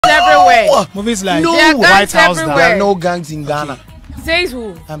everywhere. Movies like There are White gangs House. everywhere. There are no gangs in Ghana. Says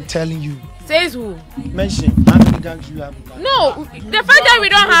who? I'm telling you. Says who? Mention how many gangs you have in Ghana. No, the fact that we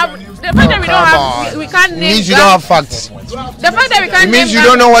don't have, we can't name. It means you don't have facts. The fact that we can't It name. means you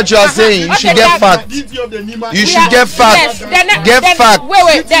don't know what you are saying. You should get facts. You should get facts. Get facts.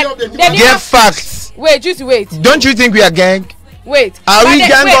 Wait. Get facts. Wait, just wait. Don't you think we are gang? Wait. Are we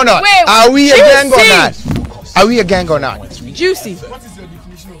gang or not? Are we a gang or not? Are we a gang or not? Juicy. What is your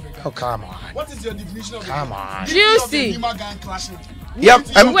definition of a gang? Oh, come on. What is your definition of a Come gang? on. Juicy. Gang clashing. Yep.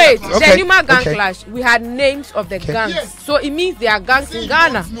 Wait, the okay. Nima gang Okay. clash. We had names of the gangs, Yes. so it means there are gangs in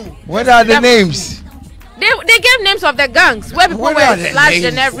Ghana. What are the names? They gave names of the gangs where people What are were the slashed names?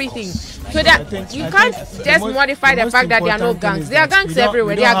 and everything. So that you can't the just most- modify the the most fact that there are no important thing gangs. is There are that gangs we don't-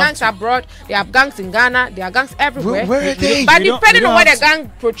 everywhere. we There are don't have gangs to- abroad. There are gangs in Ghana. There are gangs everywhere. Where are they? But We don't- depending we on don't what the have to-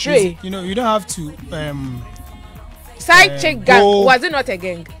 gang portray, You don't have to side chick gang go- was it not a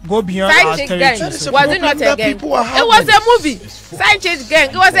gang? go beyond Side our chick gang territory. That is a was it problem not a that gang? people are It was having. a movie. Side chick gang.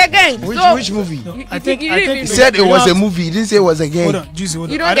 It was a gang. So Which movie? I think He said it was a movie. He didn't say it was a Hold gang. on, Juicy, hold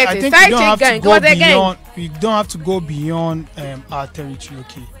on. You don't I get it. think Side we don't chick have gang, to it go was a gang. beyond. We don't have to go beyond our territory.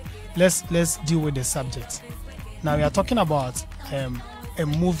 Okay, let's deal with the subject. Now we are talking about a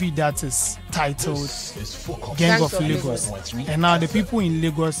movie that is titled Gangs of Lagos, and now the people in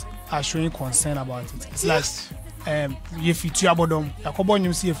Lagos are showing concern about it. It's like if you abodom, wait, for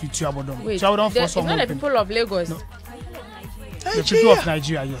it's some not the open. people of Lagos. No. The people of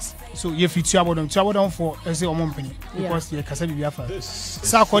Nigeria, yes. So if you abodom for say omompany because you can say Biafra.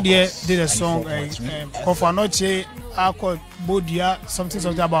 Sarkodie did a song Kofanoche called Bodia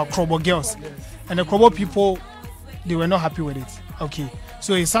something about Krobo girls, and the Krobo people, they were not happy with it. Okay,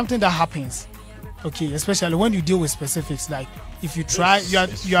 so it's something that happens. Okay, especially when you deal with specifics, like if you try,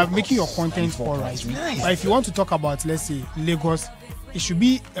 you are making your content all right. But if you want to talk about, let's say, Lagos, it should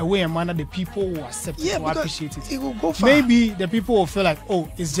be a way and manner the people will accept it, will appreciate it. It will go far. Maybe the people will feel like, oh,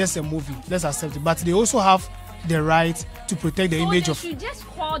 it's just a movie, let's accept it. But they also have the right to protect the image of. So you just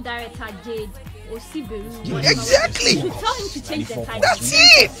call director Jade or Siberu. Exactly. To tell him to change the title. That's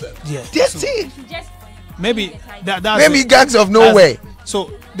it. Yeah, That's so it. To just maybe that's Maybe it. gangs of nowhere.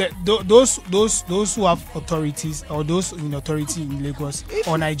 So those who have authorities or those in authority in Lagos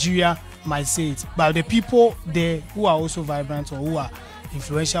or Nigeria might say it, but the people there who are also vibrant or who are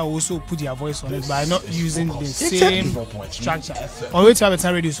influential also put their voice on it by not using the same structure. Or wait to have a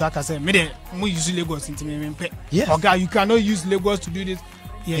time radio so I can say, me use Lagos into me. Yeah. Okay, you cannot use Lagos to do this.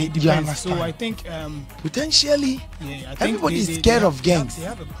 Yeah, it You depends. understand. So I think Potentially, I think everybody's scared of gangs. They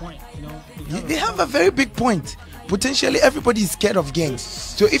have a point, you know. They have a very big point. Potentially, everybody is scared of gangs.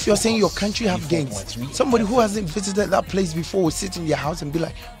 So if you're saying your country have gangs, somebody who hasn't visited that place before will sit in their house and be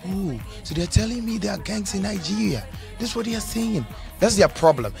like, oh, so they're telling me there are gangs in Nigeria. That's what they are saying. That's their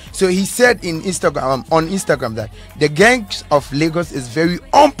problem. So he said on Instagram that the gangs of Lagos is very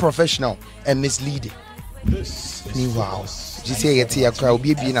unprofessional and misleading. Meanwhile, you say it's here crowd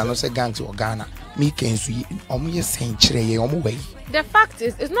be being another gangs or Ghana. Me can see saying The fact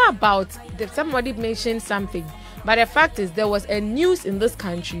is, it's not about somebody mentioned something, but the fact is there was a news in this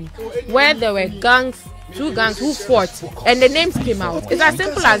country where there were two gangs who fought, and the names came out. It's as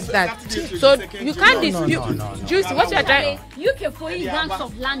simple as that. So you can't dispute. Juicy, what you are trying? UK for gangs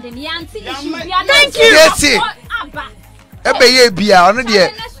of London. Thank you. That's it. But That's the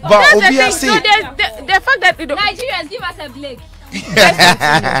thing. obviously, So the fact that Nigerians, give us a break.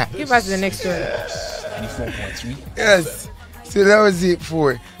 give us the next one. yes. So that was it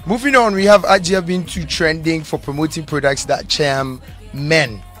for. Moving on, we have Ajia been too trending for promoting products that charm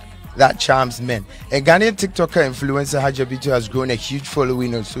men. That charms men. A Ghanaian TikToker influencer Hajia Bintu has grown a huge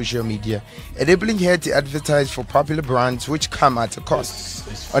following on social media, enabling her to advertise for popular brands which come at a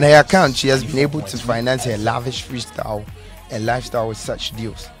cost. On her account, she has been able to finance her lavish freestyle and lifestyle with such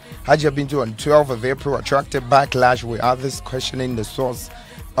deals. Hajia Bintu on 12th of April attracted backlash with others questioning the source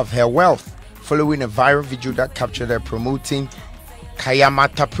of her wealth following a viral video that captured her promoting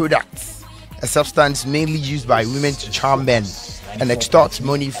Kayamata products, a substance mainly used by women to charm men and extort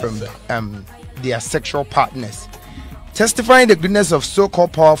money from their sexual partners. Testifying the goodness of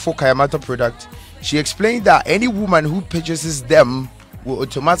so-called powerful Kayamata product, she explained that any woman who purchases them will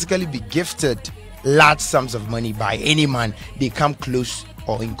automatically be gifted large sums of money by any man they come close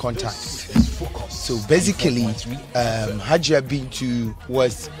or in contact. So basically, Hajia Bintu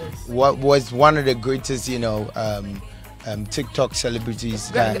was one of the greatest, TikTok celebrities.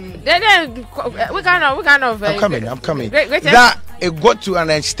 That We kind of. I'm coming. Great, that it got to an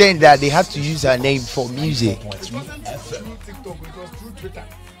extent that they had to use her name for music.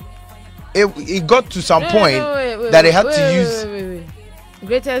 It got to some point that they had to use.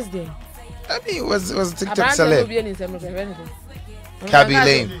 Greatest day. I mean, it was TikTok Abraham celeb. Obi in some Kabi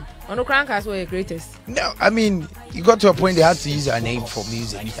Lane. On the crank as well, greatest. No, I mean, you got to a point they had to use our name for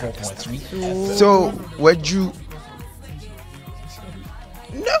music. So, would you?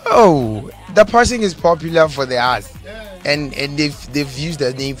 No, the person is popular for the ass, and they've used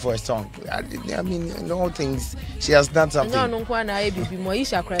their name for a song. I mean, in all things, she has done something.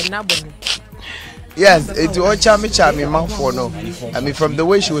 Yes, it's all charmy mouth for no. I mean, from the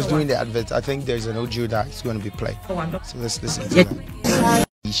way she was doing the advert, I think there's an audio that is going to be played. So let's listen to that.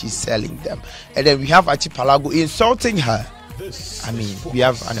 She's selling them, and then we have Achi Palago insulting her. I mean, we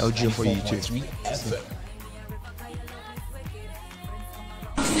have an audio for you too.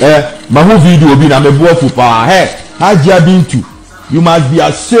 My whole video be na me boy for power. Hey, how you been to? You must be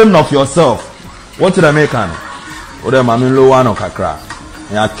ashamed of yourself. What did I make on? Or them I'm in low one or kakra.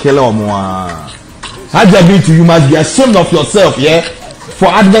 Yeah, kill or more. How you been to? You must be ashamed of yourself, yeah? For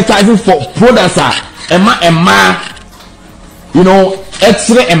advertising for products, Emma, you know,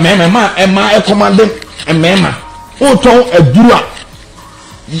 X-ray Emma, commanding Emma. Oh, Tom, a doer.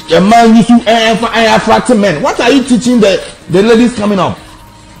 A man used to attract men. What are you teaching the ladies coming up?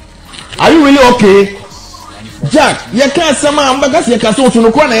 Are you really okay? Jack, you can't say man because you can't so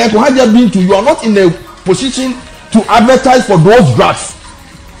no corner you have been to. You are not in a position to advertise for those drugs.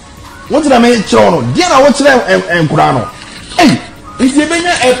 What did I mean? Chono. Then I watch them and Kurano. Hey, if you been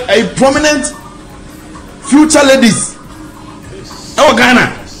a prominent future ladies. Oh Ghana.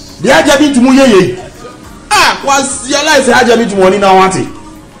 They have been to Muye. Ah, was your life had been to money now what it?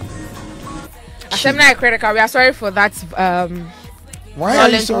 Assembly credit card. We are sorry for that. Why are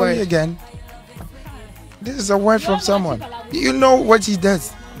you sorry again? This is a word from someone. You know what he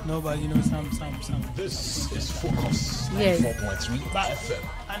does. No, but you know some. This is Focus. Yes. 94.3 But FM.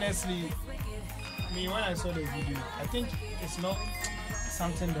 honestly, me when I saw the video, I think it's not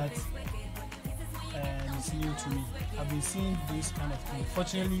something that is new to me. I've been seeing this kind of thing.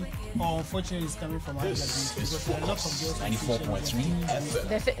 Fortunately or unfortunately, it's coming from This is Focus. 94.3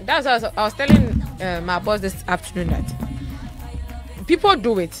 FM. That's what I was telling my boss this afternoon that people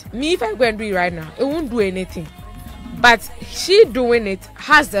do it. Me, if I go and do it right now, it won't do anything. But she doing it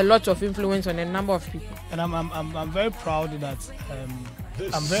has a lot of influence on a number of people. And I'm very proud that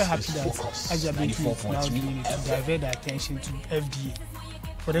I'm very happy that Ajabintu is now doing it to divert the attention to FDA,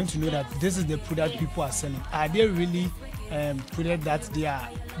 for them to know that this is the product people are selling. Are they really product that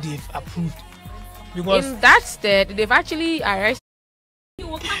they've approved? Because in that state, they've actually arrested.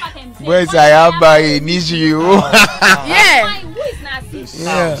 Where's Ayaba in issue? Yeah. Who is Nazi?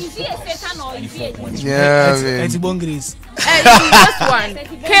 Yeah. Is he a Satan or is he a demon? Yeah, it's man. Bongris. This one,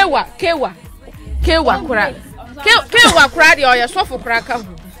 Kewa Kura, or your sofa Kraka.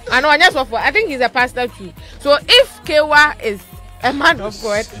 I know, I think he's a pastor too. So if Kewa is a man of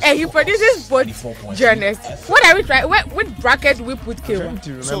God and he produces both journalists, what are we trying? What bracket we put Kewa?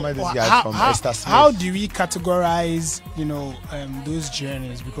 To remember this guy from Esther Smith. How do we categorize, those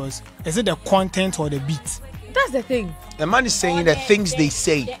journeys? Because is it the content or the beat? That's the thing. The man is saying the things they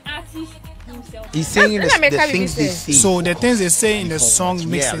say. The artist himself. He's saying That's the things they say. So the things they say in the song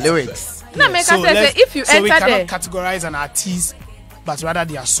makes Yeah, it. lyrics. No, make So us say if you we enter cannot there. categorize an artist, but rather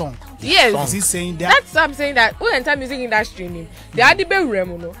their song. Yes. Is he saying that? That's what I'm saying, that who enter music industry name, the Adibe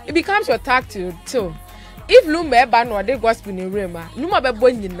Remuno, it becomes your tag to if Lumbe ban or they gospel in Rema, Luma be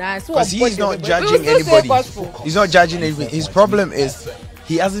bonina, so Because he's not judging anybody. He's not judging anybody. His problem is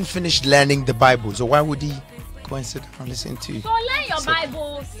he hasn't finished learning the Bible. So why would he go and sit down and listen to you? So learn your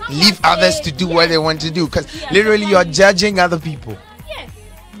Bible. Someone Leave say, others to do what they want to do. Because Yes. literally you're judging other people. Yes.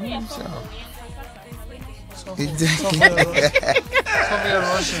 Yeah.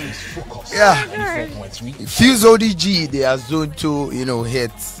 94.3 Fuse ODG, they are zone 2,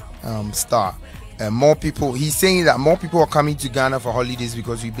 hits star. More people, he's saying that more people are coming to Ghana for holidays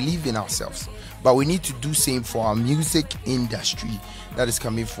because we believe in ourselves. But we need to do same for our music industry. That is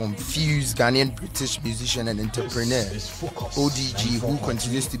coming from Fuse, Ghanaian British musician and entrepreneur. ODG, who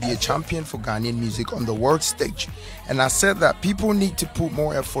continues to be a champion for Ghanaian music on the world stage. And I said that people need to put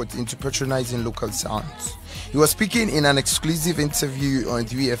more effort into patronizing local sounds. He was speaking in an exclusive interview on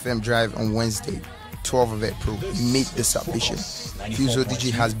 3FM Drive on Wednesday, 12th of April. He made this submission. Fuse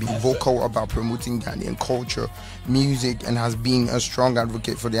ODG has been vocal about promoting Ghanaian culture, music, and has been a strong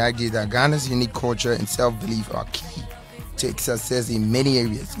advocate for the idea that Ghana's unique culture and self-belief are key to success in many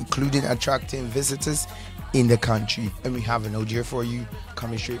areas, including attracting visitors in the country. And we have an audio for you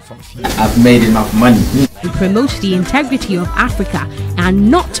coming straight from Fuse. I've made enough money. We promote the integrity of Africa and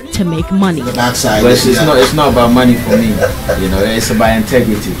not to make money. But it's not about money for me. It's about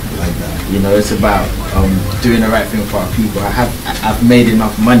integrity. It's about doing the right thing for our people. I've made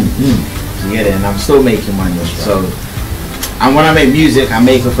enough money You get it? And I'm still making money. So, and when I make music, I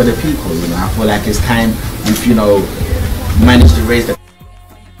make it for the people. You know, I feel like it's time if manage to raise the.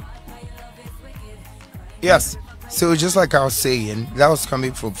 Yes. So just like I was saying, that was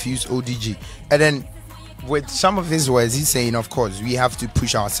coming from Fuse ODG, and then with some of his words, he's saying, of course, we have to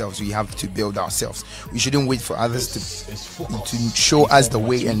push ourselves, we have to build ourselves. We shouldn't wait for others to show us the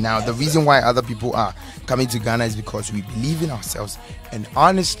way. And now the reason why other people are coming to Ghana is because we believe in ourselves, and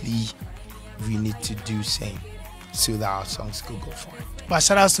honestly, we need to do same so that our songs could go far. But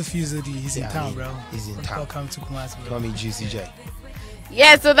shout out to Fuse ODG, he's in town, bro. He's in town. Welcome to Kumasi, bro. Call me Juicy J.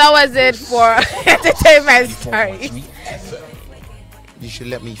 Yeah, so that was it for entertainment story. You should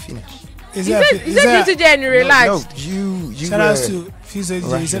let me finish. Is it Juicy J and you relax? No, you shout out to Fuse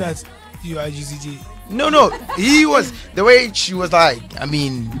ODG. He said that you are Juicy J. No, he was the way she was like. I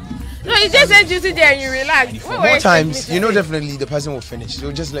mean, no, you just said Juicy J and you relax. More times, definitely the person will finish.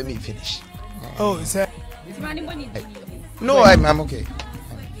 So just let me finish. Oh, is that? No, I'm okay.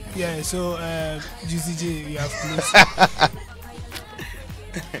 Yeah, so Juicy J, we have closed.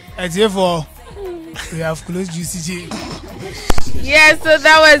 And therefore, we have closed Juicy J. Yeah, so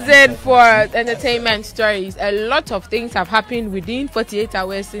that was it for entertainment stories. A lot of things have happened within 48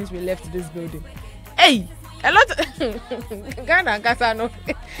 hours since we left this building. Hey, a lot of Ghana, Kasano.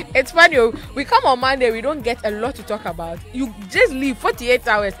 It's funny, we come on Monday, we don't get a lot to talk about. You just leave 48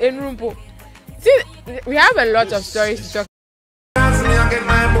 hours in room. See, we have a lot of stories to talk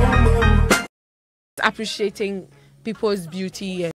about. Appreciating people's beauty and